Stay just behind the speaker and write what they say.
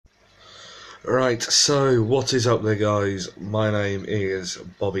Right, so what is up there, guys? My name is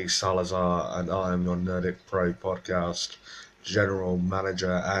Bobby Salazar, and I am your Nerdic Pro podcast general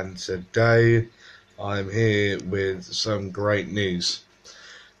manager. And today I'm here with some great news.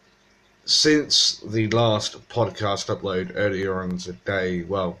 Since the last podcast upload earlier on today,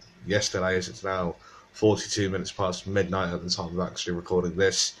 well, yesterday, as it's now 42 minutes past midnight at the time of actually recording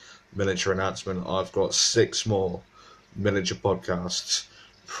this miniature announcement, I've got 6 more miniature podcasts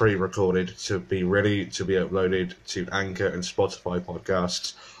pre-recorded to be ready to be uploaded to Anchor and Spotify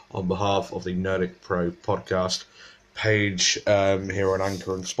podcasts on behalf of the Nerdic Pro podcast page here on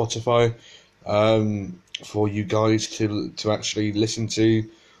Anchor and Spotify for you guys to actually listen to,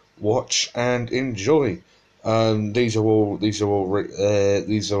 watch and enjoy. These are all reaction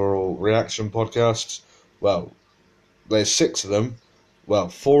podcasts. Well, there's 6 of them. Well,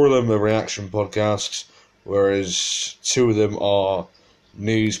 4 of them are reaction podcasts, whereas 2 of them are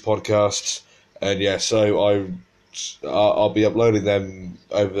news podcasts. And yeah, so I'll be uploading them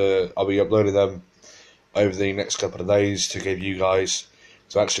over. I'll be uploading them over the next couple of days to give you guys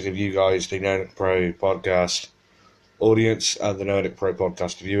the Nerdic Pro podcast audience and the Nerdic Pro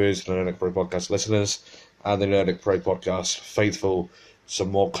podcast viewers, the Nerdic Pro podcast listeners, and the Nerdic Pro podcast faithful some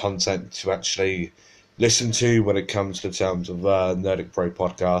more content to actually listen to when it comes to terms of Nerdic Pro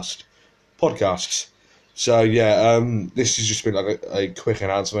podcasts. So yeah, this has just been like a quick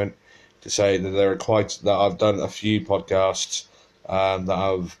announcement to say that I've done a few podcasts that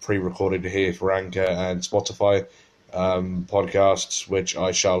I've pre-recorded here for Anchor and Spotify podcasts, which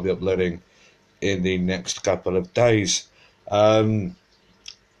I shall be uploading in the next couple of days. And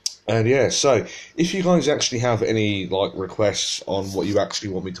yeah, so if you guys actually have any requests on what you actually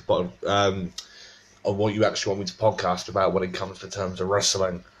want me to podcast about when it comes to terms of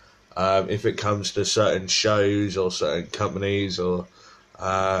wrestling. If it comes to certain shows or certain companies or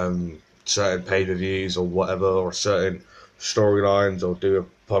certain pay-per-views or whatever, or certain storylines, or do a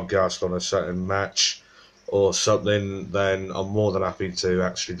podcast on a certain match or something, then I'm more than happy to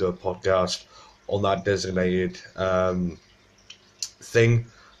actually do a podcast on that designated thing.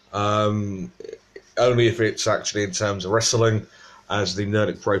 Only if it's actually in terms of wrestling, as the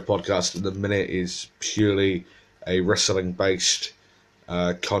Nerdic Pro podcast at the minute is purely a wrestling-based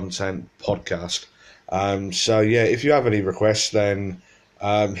content podcast. So yeah, if you have any requests, then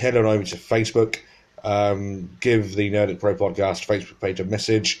head on over to Facebook, give the Nerdic Pro podcast Facebook page a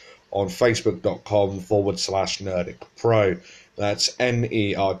message on facebook.com/Nerdic Pro. That's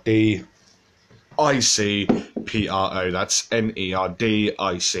NERDICPRO. That's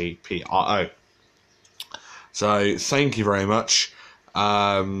NERDICPRO. So thank you very much,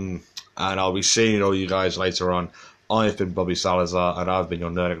 and I'll be seeing all you guys later on. I've been Bobby Salazar, and I've been your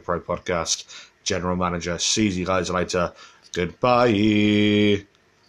Nerdic Pro podcast general manager. See you guys later. Goodbye.